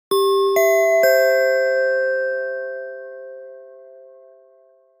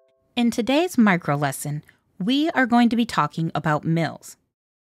In today's micro lesson, we are going to be talking about mills.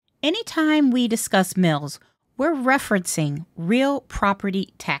 Anytime we discuss mills, we're referencing real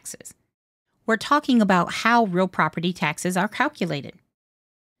property taxes. We're talking about how real property taxes are calculated.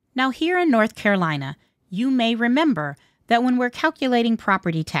 Now, here in North Carolina, you may remember that when we're calculating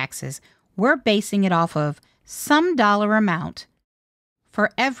property taxes, we're basing it off of some dollar amount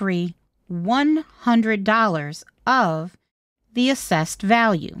for every $100 of the assessed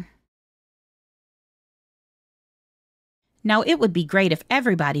value. Now, it would be great if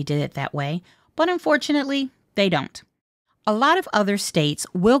everybody did it that way, but unfortunately, they don't. A lot of other states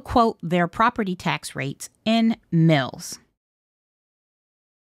will quote their property tax rates in mills.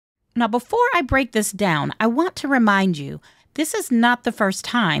 Now, before I break this down, I want to remind you, this is not the first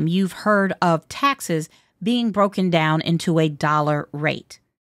time you've heard of taxes being broken down into a dollar rate.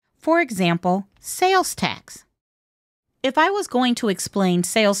 For example, sales tax. If I was going to explain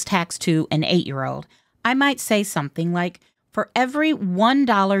sales tax to an 8-year-old, I might say something like, for every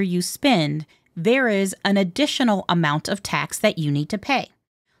 $1 you spend, there is an additional amount of tax that you need to pay.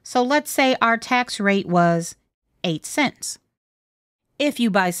 So let's say our tax rate was 8 cents. If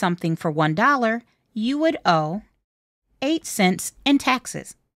you buy something for $1, you would owe 8 cents in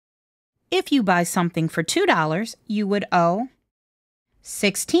taxes. If you buy something for $2, you would owe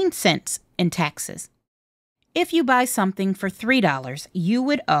 16 cents in taxes. If you buy something for $3, you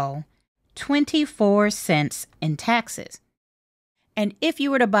would owe 24 cents in taxes. And if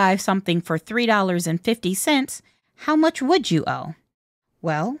you were to buy something for $3.50, how much would you owe?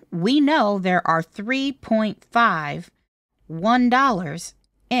 Well, we know there are 3.5 $1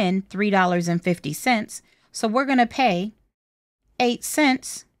 in $3.50, so we're going to pay 8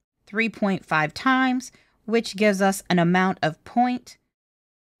 cents 3.5 times, which gives us an amount of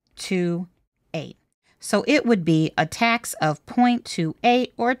 0.28. So it would be a tax of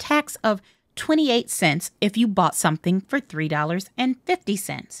 0.28 or a tax of 28 cents if you bought something for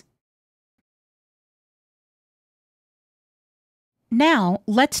 $3.50. Now,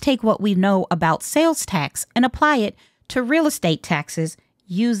 let's take what we know about sales tax and apply it to real estate taxes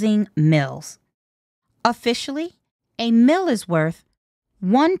using mills. Officially, a mill is worth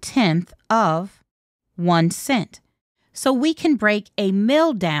 1/10 of 1 cent. So we can break a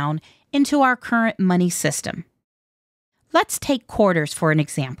mill down into our current money system. Let's take quarters for an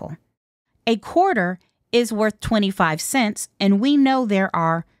example. A quarter is worth 25 cents, and we know there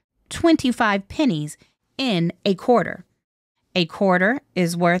are 25 pennies in a quarter. A quarter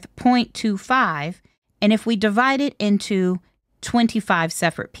is worth 0.25, and if we divide it into 25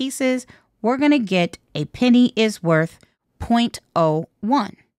 separate pieces, we're going to get a penny is worth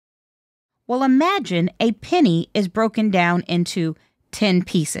 0.01. Well, imagine a penny is broken down into 10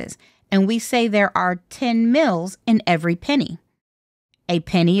 pieces, and we say there are 10 mills in every penny. A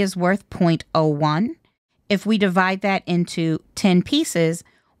penny is worth 0.01. If we divide that into 10 pieces,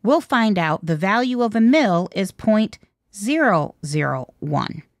 we'll find out the value of a mill is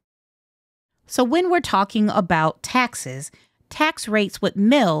 0.001. So when we're talking about taxes, tax rates with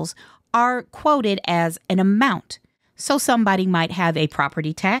mills are quoted as an amount. So somebody might have a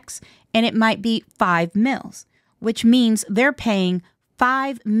property tax, and it might be 5 mills, which means they're paying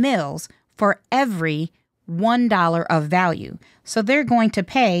 5 mills for every $1 of value. So they're going to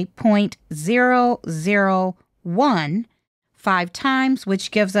pay 0.001 5 times,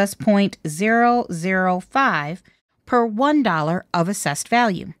 which gives us 0.005 per $1 of assessed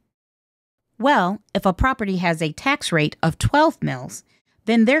value. Well, if a property has a tax rate of 12 mills,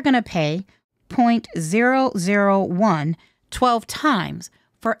 then they're going to pay 0.001 12 times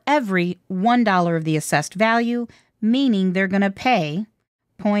for every $1 of the assessed value, meaning they're going to pay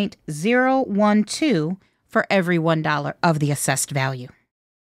 0.012 for every $1 of the assessed value.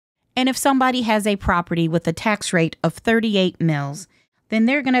 And if somebody has a property with a tax rate of 38 mills, then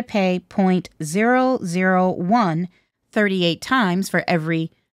they're going to pay 0.001 38 times for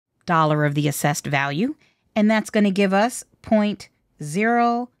every $1 of the assessed value, and that's going to give us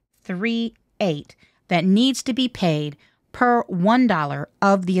 0.038 that needs to be paid per $1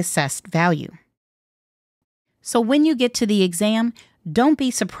 of the assessed value. So when you get to the exam, don't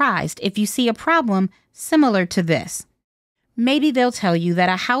be surprised if you see a problem similar to this. Maybe they'll tell you that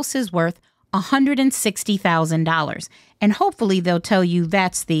a house is worth $160,000, and hopefully they'll tell you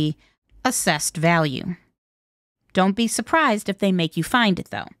that's the assessed value. Don't be surprised if they make you find it,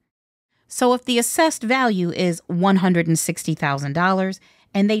 though. So if the assessed value is $160,000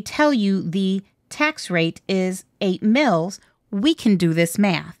 and they tell you the tax rate is 8 mills, we can do this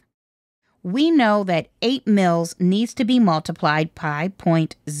math. We know that 8 mills needs to be multiplied by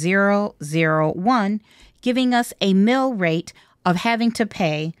 0.001, giving us a mill rate of having to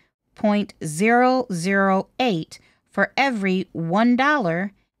pay 0.008 for every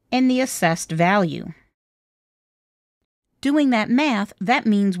 $1 in the assessed value. Doing that math, that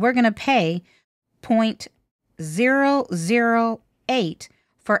means we're going to pay 0.008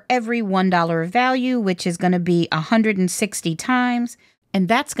 for every $1 of value, which is going to be 160 times, and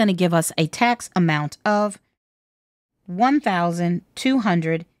that's going to give us a tax amount of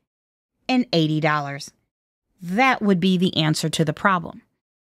 $1,280. That would be the answer to the problem.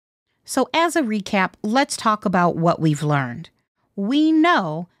 So as a recap, let's talk about what we've learned. We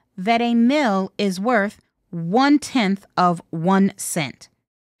know that a mil is worth 1/10 of 1 cent,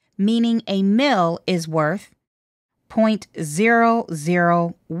 meaning a mil is worth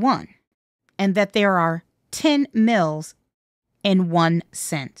 0.001, and that there are 10 mils in 1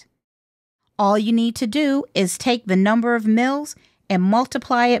 cent. All you need to do is take the number of mils and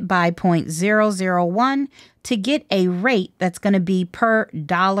multiply it by 0.001 to get a rate that's going to be per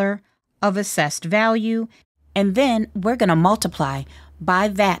dollar of assessed value. And then we're going to multiply by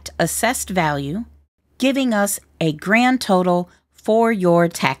that assessed value, giving us a grand total for your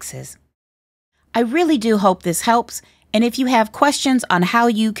taxes. I really do hope this helps. And if you have questions on how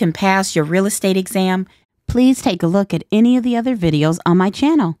you can pass your real estate exam, please take a look at any of the other videos on my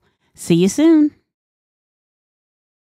channel. See you soon.